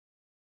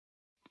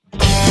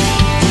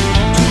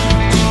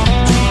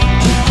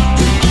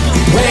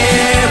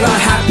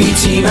happy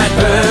team at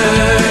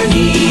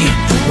Burnie.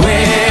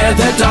 We're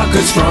the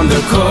dockers from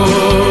the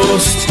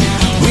coast.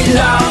 We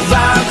love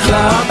our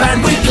club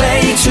and we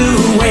play to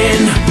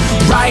win,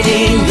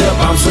 riding the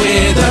bumps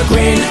with a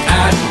grin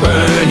at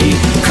Burnie.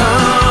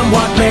 Come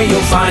what may,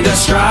 you'll find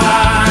us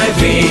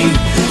striving.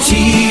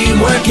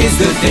 Teamwork is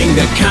the thing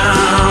that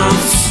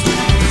counts.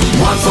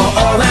 One for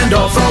all and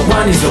all for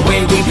one is the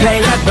way we play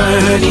at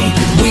Burnie.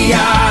 We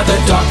are the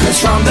dockers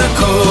from the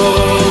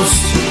coast.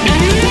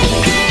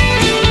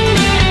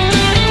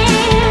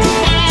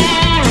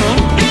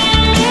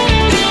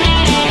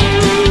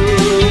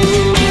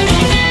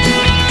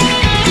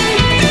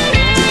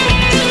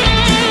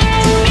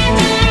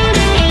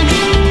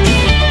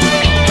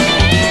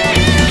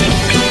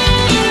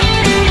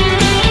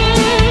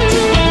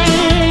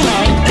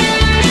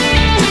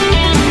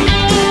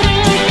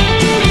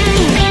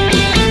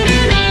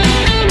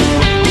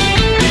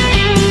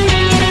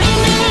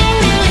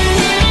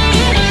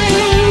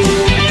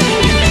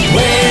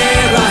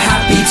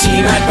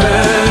 Team at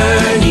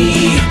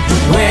Burnie,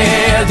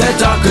 we're the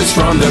dockers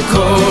from the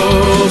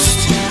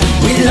coast.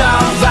 We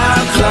love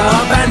our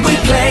club and we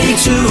play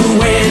to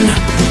win,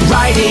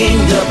 riding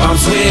the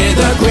bumps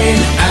with a grin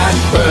at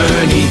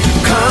Burnie.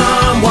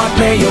 Come what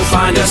may, you'll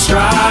find us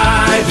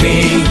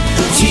striving.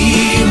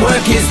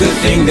 Teamwork is the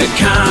thing that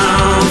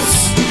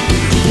counts.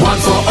 One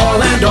for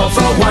all and all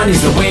for one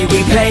is the way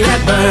we play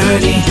at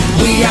Burnie.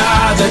 We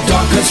are the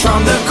dockers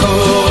from the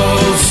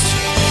coast.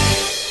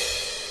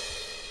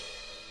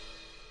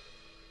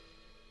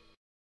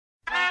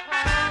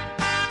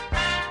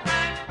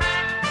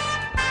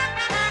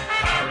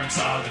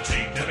 Are the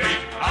team to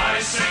beat,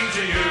 I sing to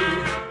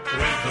you,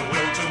 with the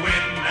will to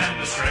win and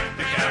the strength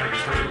to carry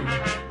through.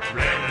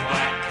 Red and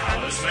black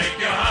colours make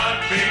your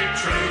heart beat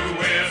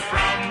true. We're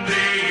from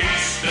the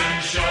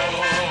eastern shore.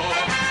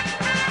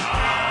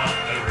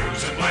 The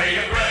rules and play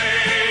your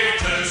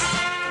greatest.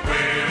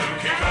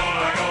 We'll kick all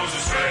our goals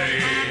the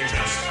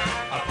straightest.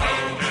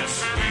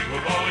 Opponents, we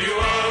will bowl you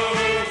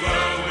over.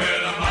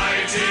 We're the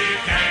mighty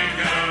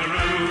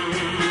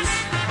kangaroos.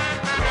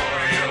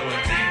 Royal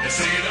and keen to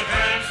see the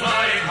pen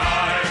flying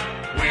high.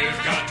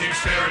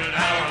 Spirit and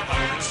our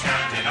opponents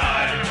can't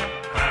deny.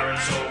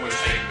 Clarence always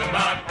take the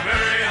mark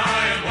very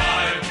high and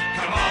wide.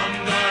 Come on,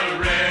 the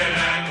red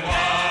and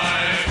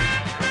white.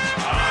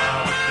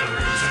 Out the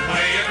roots and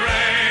play your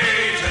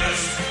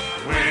greatest.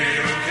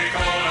 We'll kick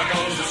all our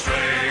goals the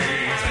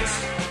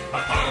straightest.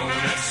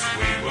 Opponents,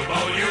 we will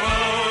bowl you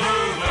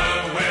over.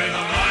 We're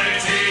the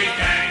mighty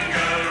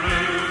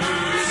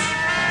kangaroos.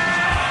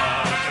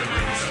 Out the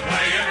roots and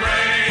play your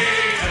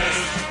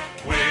greatest.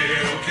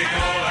 We'll kick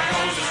all our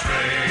goals the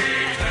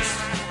straightest.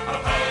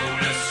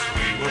 Opponents,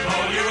 we will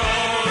bowl you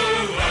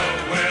over.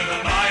 We're the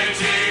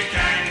mighty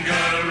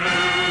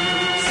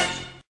kangaroos.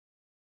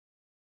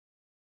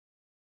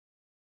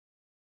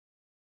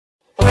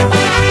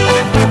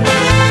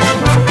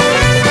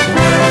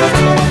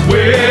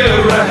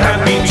 We're a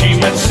happy team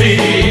at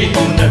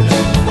Cygnet.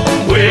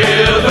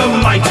 We're the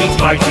mighty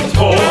fighting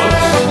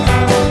force.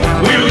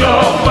 We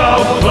love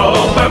our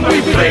club and we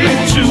play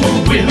to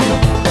win,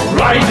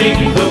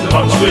 riding the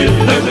bumps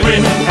with a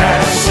grin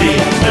at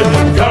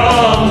Cygnet.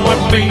 Come what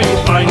may,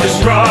 you'll find us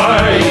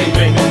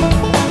striving.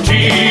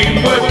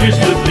 Teamwork is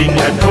the thing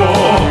that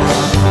counts.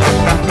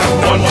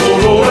 One for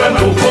all and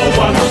all for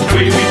one is the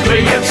way we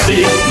play at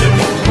Cygnet.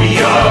 We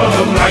are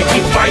the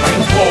mighty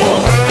fighting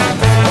force.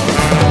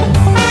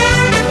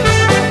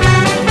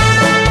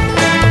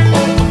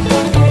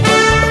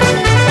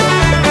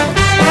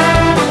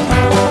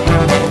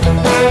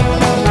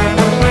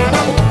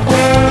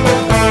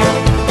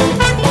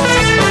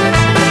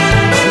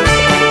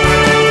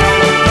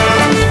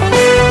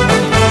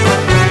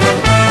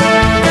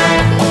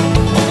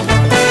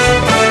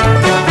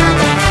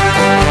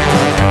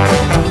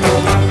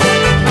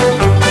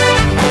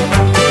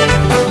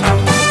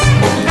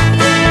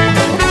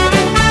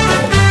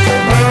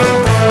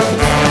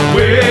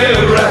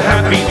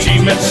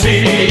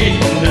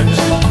 Cygnet.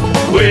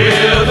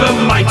 We're the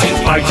mighty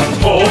fighting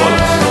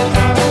force.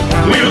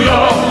 We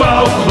love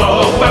our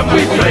club and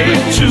we play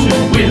to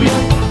win,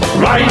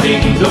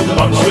 riding the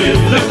bumps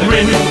with a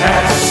grin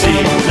at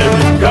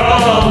Cygnet.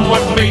 Come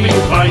what may,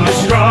 you'll find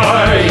us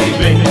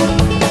striving.